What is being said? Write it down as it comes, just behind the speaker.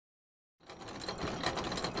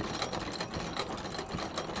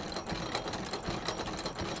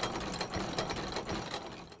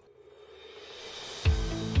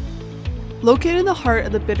Located in the heart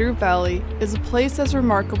of the Bitterroot Valley is a place as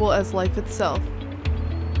remarkable as life itself.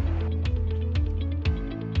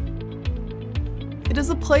 It is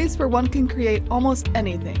a place where one can create almost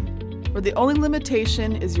anything, where the only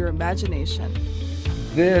limitation is your imagination.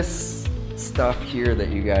 This stuff here that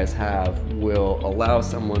you guys have will allow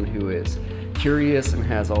someone who is curious and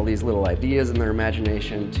has all these little ideas in their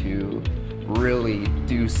imagination to really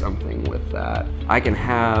do something with that. I can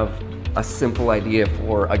have a simple idea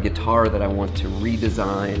for a guitar that I want to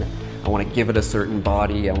redesign. I want to give it a certain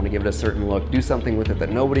body, I want to give it a certain look, do something with it that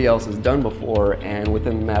nobody else has done before, and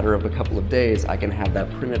within a matter of a couple of days I can have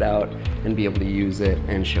that printed out and be able to use it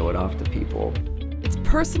and show it off to people. It's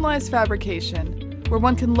personalized fabrication, where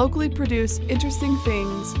one can locally produce interesting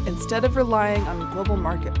things instead of relying on global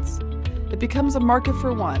markets. It becomes a market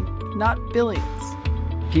for one, not billions.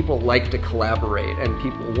 People like to collaborate, and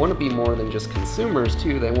people want to be more than just consumers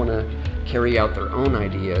too. They want to carry out their own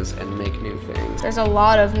ideas and make new things. There's a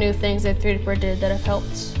lot of new things that 3D printed that have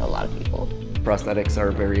helped a lot of people. Prosthetics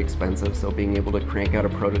are very expensive, so being able to crank out a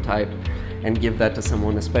prototype and give that to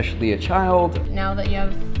someone, especially a child. Now that you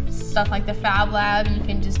have stuff like the FabLab, you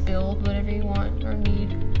can just build whatever you want or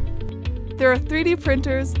need. There are 3D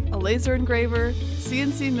printers, a laser engraver,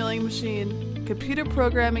 CNC milling machine, computer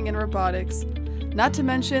programming and robotics, not to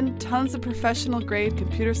mention tons of professional-grade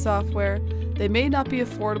computer software. They may not be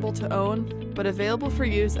affordable to own, but available for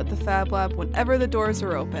use at the FabLab whenever the doors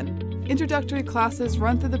are open. Introductory classes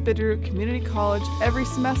run through the Bitterroot Community College every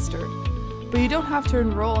semester, but you don't have to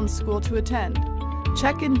enroll in school to attend.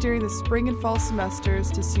 Check in during the spring and fall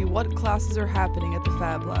semesters to see what classes are happening at the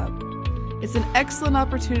FabLab. It's an excellent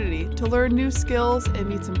opportunity to learn new skills and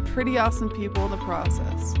meet some pretty awesome people in the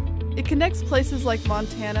process. It connects places like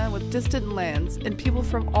Montana with distant lands and people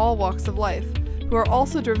from all walks of life, who are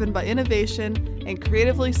also driven by innovation and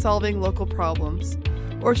creatively solving local problems,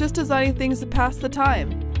 or just designing things to pass the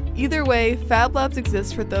time. Either way, Fab Labs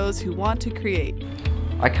exist for those who want to create.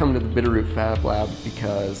 I come to the Bitterroot FabLab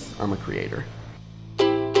because I'm a creator.